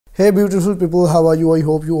Hey beautiful people, how are you? I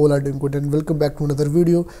hope you all are doing good and welcome back to another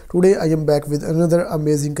video. Today I am back with another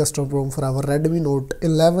amazing custom ROM for our Redmi Note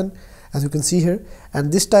 11, as you can see here,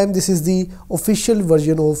 and this time this is the official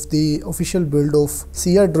version of the official build of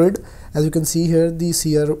CrDroid. As you can see here, the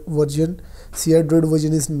CrDroid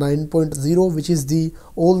version is 9.0, which is the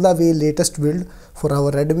all the way latest build for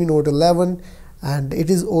our Redmi Note 11, and it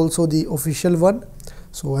is also the official one.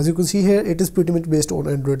 So as you can see here, it is pretty much based on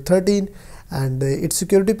Android 13, and its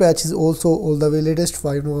security patch is also all the way latest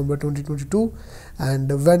 5 November 2022, and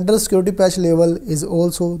the vendor security patch level is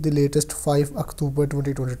also the latest 5 October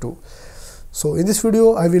 2022. So in this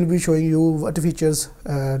video I will be showing you what features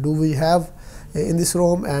do we have in this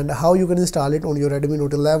ROM and how you can install it on your Redmi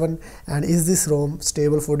Note 11, and is this ROM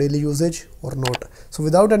stable for daily usage or not. So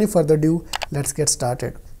without any further ado, let's get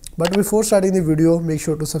started. But before starting the video, make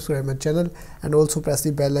sure to subscribe my channel and also press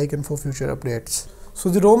the bell icon for future updates. So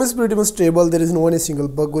the ROM is pretty much stable. There is no any single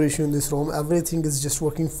bug or issue in this ROM. Everything is just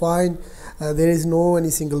working fine. There is no any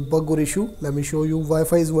single bug or issue. Let me show you.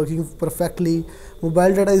 Wi-Fi is working perfectly.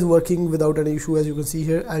 Mobile data is working without any issue. As you can see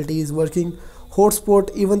here, LTE is working.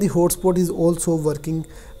 Hotspot, even the hotspot is also working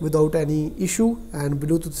without any issue, and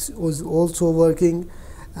Bluetooth is also working,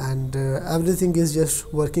 and everything is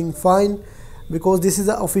just working fine. Because this is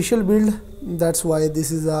an official build, that's why this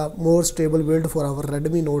is a more stable build for our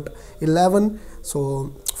Redmi Note 11.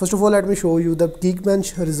 So first of all, let me show you the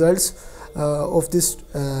Geekbench results of this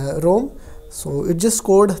ROM. So it just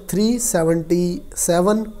scored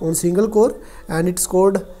 377 on single core, and it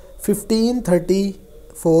scored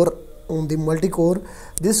 1534 on the multi-core.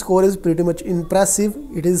 This score is pretty much impressive.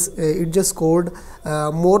 It just scored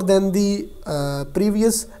more than the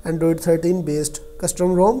previous Android 13 based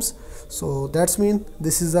custom ROMs. So that's mean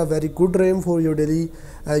this is a very good RAM for your daily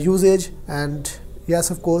usage, and yes,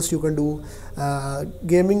 of course you can do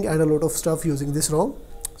gaming and a lot of stuff using this ROM.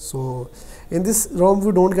 So in this ROM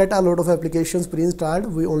we don't get a lot of applications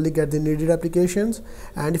pre-installed, we only get the needed applications,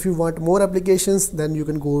 and if you want more applications then you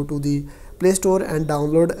can go to the Play Store and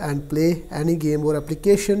download and play any game or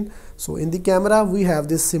application. So in the camera we have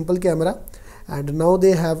this simple camera, and now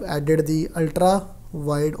they have added the ultra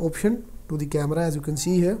wide option to the camera, as you can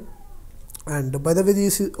see here. And by the way,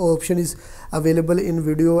 this option is available in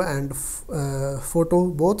video and photo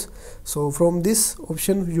both. So from this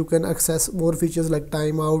option you can access more features like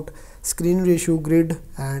timeout, screen ratio, grid,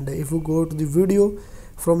 and if you go to the video,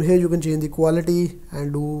 from here you can change the quality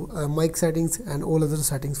and do mic settings and all other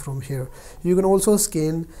settings from here. You can also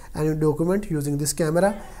scan any document using this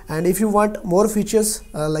camera, and if you want more features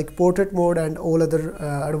like portrait mode and all other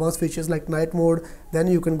advanced features like night mode, then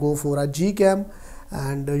you can go for a GCam,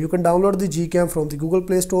 and you can download the GCam from the Google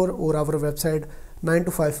Play Store or our website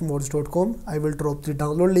 9to5mods.com. I will drop the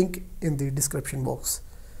download link in the description box.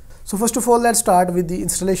 So first of all, let's start with the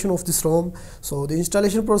installation of this ROM. So the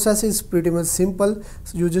installation process is pretty much simple.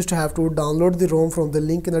 So you just have to download the ROM from the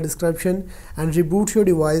link in the description and reboot your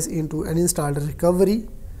device into uninstalled recovery.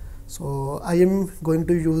 So I am going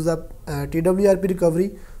to use a TWRP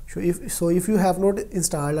recovery. So if you have not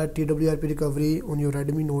installed a TWRP recovery on your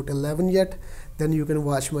Redmi Note 11 yet, then you can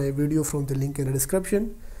watch my video from the link in the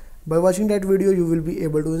description. By watching that video, you will be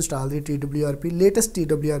able to install the latest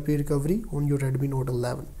TWRP recovery on your Redmi Note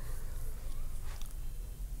 11.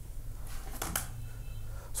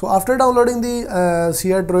 So after downloading the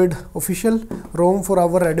CrDroid official ROM for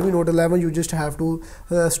our Redmi Note 11, you just have to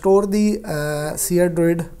store the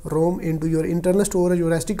CrDroid ROM into your internal storage or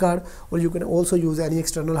SD card, or you can also use any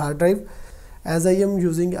external hard drive. As I am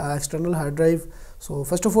using an external hard drive, so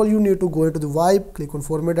first of all you need to go into the wipe, click on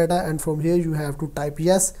format data, and from here you have to type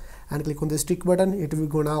yes and click on the stick button. It will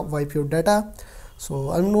gonna wipe your data. So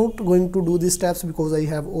I'm not going to do these steps because I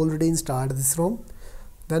have already installed this ROM.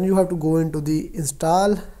 Then you have to go into the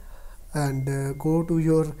install and go to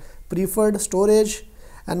your preferred storage,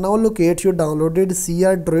 and now locate your downloaded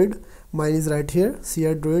CrDroid. Mine is right here,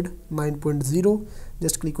 CrDroid 9.0.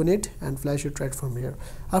 Just click on it and flash it right from here.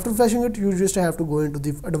 After flashing it, you just have to go into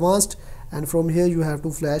the advanced, and from here you have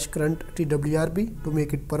to flash current TWRP to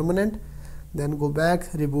make it permanent. Then go back,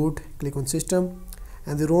 reboot, click on system,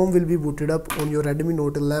 and the ROM will be booted up on your Redmi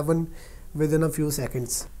Note 11 within a few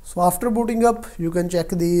seconds. So after booting up, you can check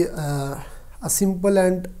the a simple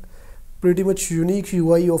and pretty much unique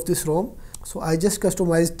UI of this ROM. So I just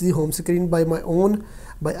customized the home screen by my own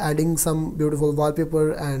by adding some beautiful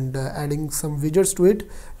wallpaper and adding some widgets to it.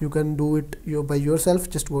 You can do it by yourself.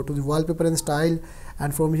 Just go to the wallpaper and style,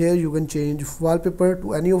 and from here you can change wallpaper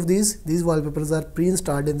to any of these. These wallpapers are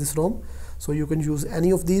pre-installed in this ROM, so you can use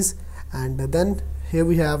any of these. And then here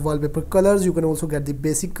we have wallpaper colors. You can also get the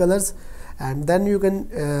basic colors, and then you can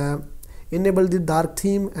enable the dark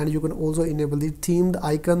theme, and you can also enable the themed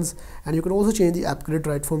icons, and you can also change the app grid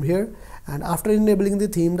right from here. And after enabling the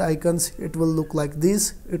themed icons, it will look like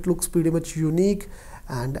this. It looks pretty much unique,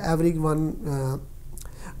 and everyone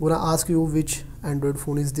gonna ask you which Android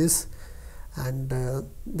phone is this. And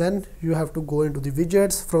then you have to go into the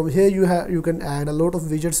widgets. From here you can add a lot of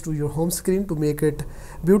widgets to your home screen to make it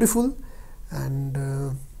beautiful.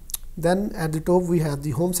 And then at the top we have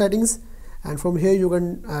the home settings, and from here you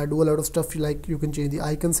can do a lot of stuff, like you can change the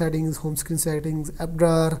icon settings, home screen settings, app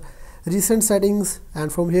drawer, recent settings,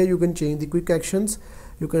 and from here you can change the quick actions.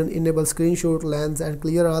 You can enable screenshot, lens, and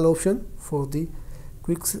clear all option for the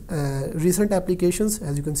quick recent applications,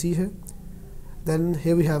 as you can see here. Then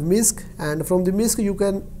here we have MISC, and from the MISC you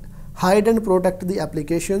can hide and protect the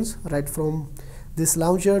applications right from this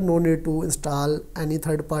launcher. No need to install any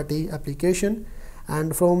third-party application.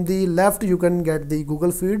 And from the left you can get the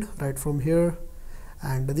Google feed right from here.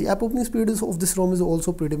 And the app opening speed of this ROM is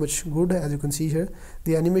also pretty much good, as you can see here.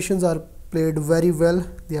 The animations are played very well.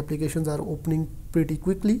 The applications are opening pretty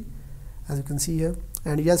quickly, as you can see here.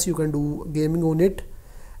 And yes, you can do gaming on it.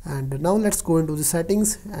 And now let's go into the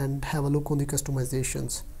settings and have a look on the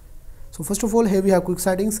customizations. So first of all, here we have quick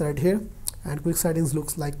settings right here, and quick settings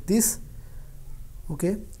looks like this.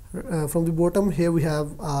 Okay, from the bottom here we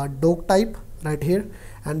have dock type right here,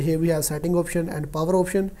 and here we have setting option and power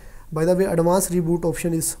option. By the way, advanced reboot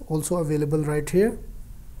option is also available right here.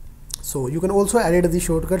 So you can also edit the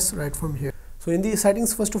shortcuts right from here. So in the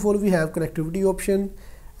settings, first of all, we have connectivity option,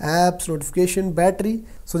 apps, notification, battery.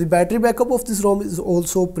 So the battery backup of this ROM is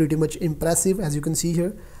also pretty much impressive, as you can see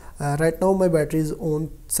here. Right now my battery is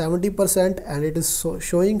on 70%, and it is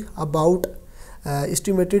showing about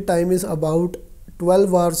estimated time is about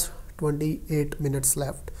 12 hours 28 minutes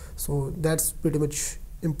left. So that's pretty much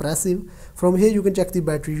impressive. From here you can check the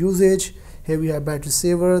battery usage. Here we have battery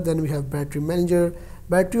saver, then we have battery manager.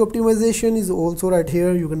 Battery optimization is also right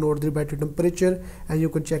here. You can note the battery temperature, and you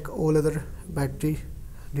can check all other battery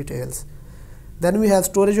details. Then we have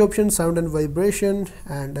storage option, sound and vibration,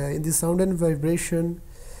 and in this sound and vibration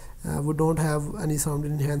we don't have any sound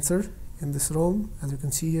enhancer in this ROM, as you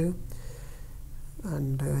can see here.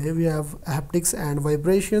 And here we have haptics and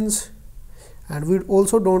vibrations, and we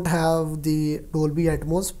also don't have the Dolby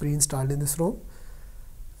Atmos pre-installed in this ROM,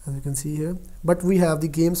 as you can see here. But we have the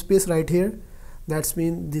game space right here. That's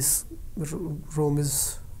mean this ROM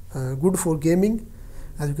is good for gaming.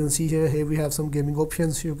 As you can see here, here we have some gaming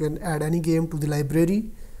options. You can add any game to the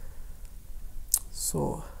library.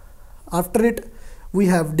 So after it, we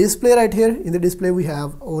have display right here. In the display we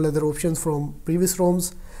have all other options from previous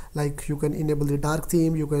ROMs, like you can enable the dark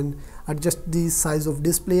theme, you can adjust the size of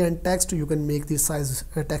display and text, you can make the size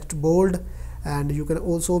text bold, and you can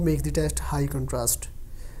also make the text high contrast.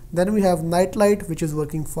 Then we have night light, which is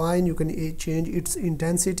working fine. You can change its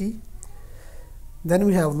intensity. Then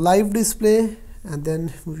we have live display, and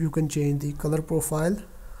then you can change the color profile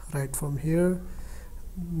right from here.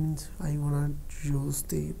 I wanna use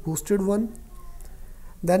the boosted one.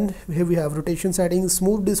 Then here we have rotation settings,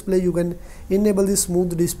 smooth display. You can enable the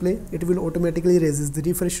smooth display. It will automatically raises the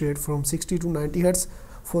refresh rate from 60 to 90 Hz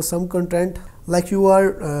for some content, like you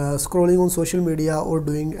are scrolling on social media or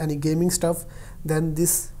doing any gaming stuff, then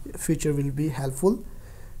this feature will be helpful.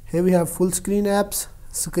 Here we have full screen apps,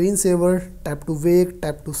 screensaver, tap to wake,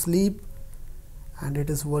 tap to sleep, and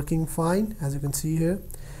it is working fine, as you can see here.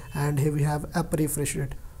 And here we have app refresh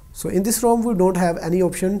rate. So in this ROM we don't have any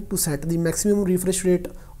option to set the maximum refresh rate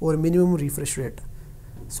or minimum refresh rate.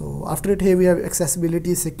 So after it, here we have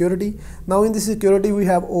accessibility, security. Now in the security we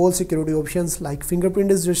have all security options, like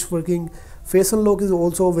fingerprint is just working, face unlock is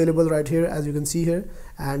also available right here, as you can see here,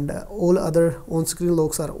 and all other on-screen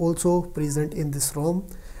locks are also present in this ROM,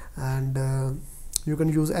 and you can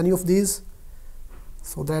use any of these.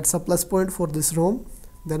 So that's a plus point for this ROM.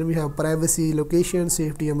 Then we have privacy, location,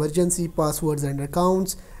 safety, emergency, passwords and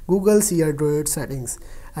accounts, Google, CrDroid settings.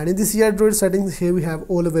 And in the CrDroid settings, here we have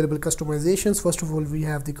all available customizations. First of all, we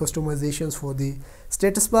have the customizations for the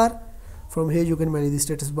status bar. From here you can manage the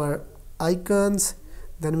status bar icons.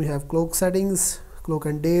 Then we have clock settings, clock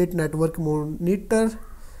and date, network monitor,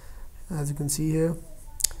 as you can see here.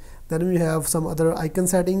 Then we have some other icon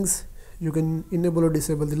settings. You can enable or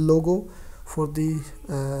disable the logo for the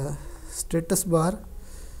status bar.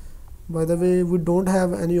 By the way, we don't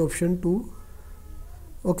have any option to,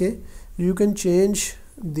 okay, you can change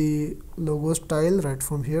the logo style right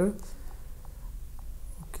from here.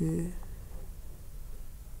 Okay,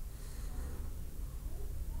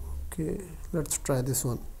 let's try this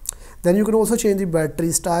one. Then you can also change the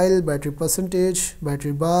battery style, battery percentage,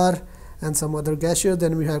 battery bar, and some other gestures.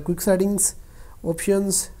 Then we have quick settings,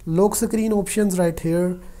 options, lock screen options right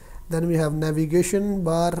here. Then we have navigation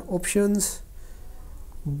bar options,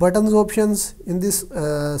 buttons options. In this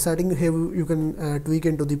setting here you can tweak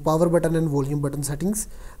into the power button and volume button settings.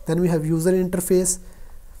 Then we have user interface,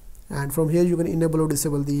 and from here you can enable or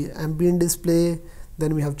disable the ambient display.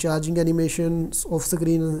 Then we have charging animations, off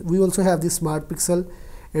screen. We also have the smart pixel,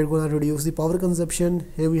 it's gonna reduce the power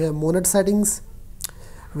consumption. Here we have monitor settings,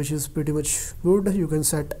 which is pretty much good. You can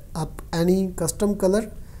set up any custom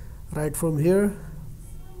color right from here.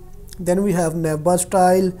 Then we have navbar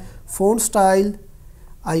style, font style,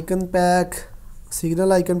 icon pack,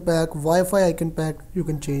 signal icon pack, Wi-Fi icon pack. You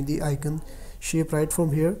can change the icon shape right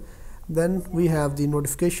from here. Then we have the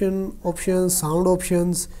notification options, sound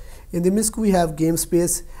options. In the MISC we have game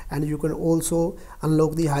space, and you can also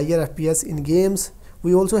unlock the higher FPS in games.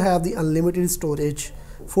 We also have the unlimited storage,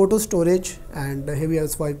 photo storage, and here we have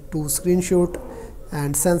swipe to screenshot,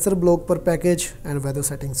 and sensor block per package, and weather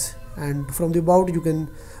settings. And from the about you can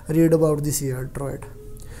read about this CrDroid.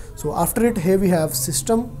 So after it, here we have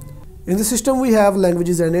system. In the system we have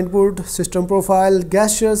languages and input, system profile,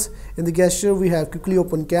 gestures. In the gesture we have quickly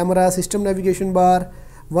open camera, system navigation bar,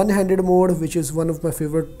 one-handed mode, which is one of my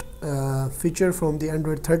favorite feature from the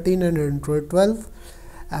Android 13 and Android 12.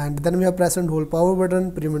 And then we have press and hold power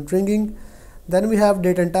button, prevent ringing. Then we have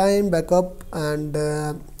date and time, backup, and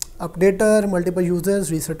updater, multiple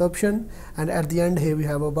users, reset option. And at the end here we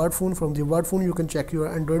have about phone. From the about phone you can check your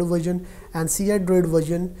Android version and CrDroid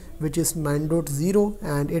version, which is 9.0,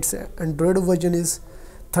 and its Android version is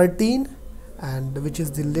 13, and which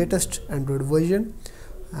is the latest Android version.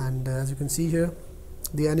 And as you can see here,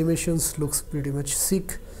 the animations looks pretty much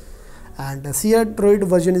sick. And CrDroid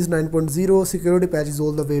version is 9.0, security patch is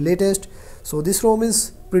all the way latest. So this ROM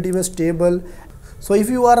is pretty much stable. So if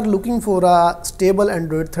you are looking for a stable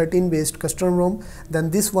Android 13 based custom ROM,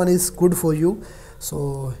 then this one is good for you.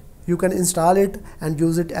 So you can install it and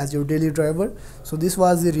use it as your daily driver. So this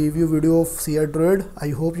was the review video of CrDroid. I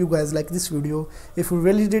hope you guys like this video. If you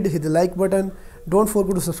really did, hit the like button. Don't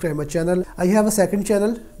forget to subscribe my channel. I have a second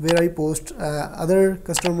channel where I post other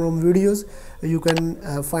custom ROM videos. You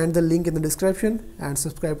can find the link in the description, and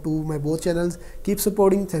subscribe to my both channels. Keep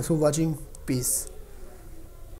supporting. Thanks for watching. Peace.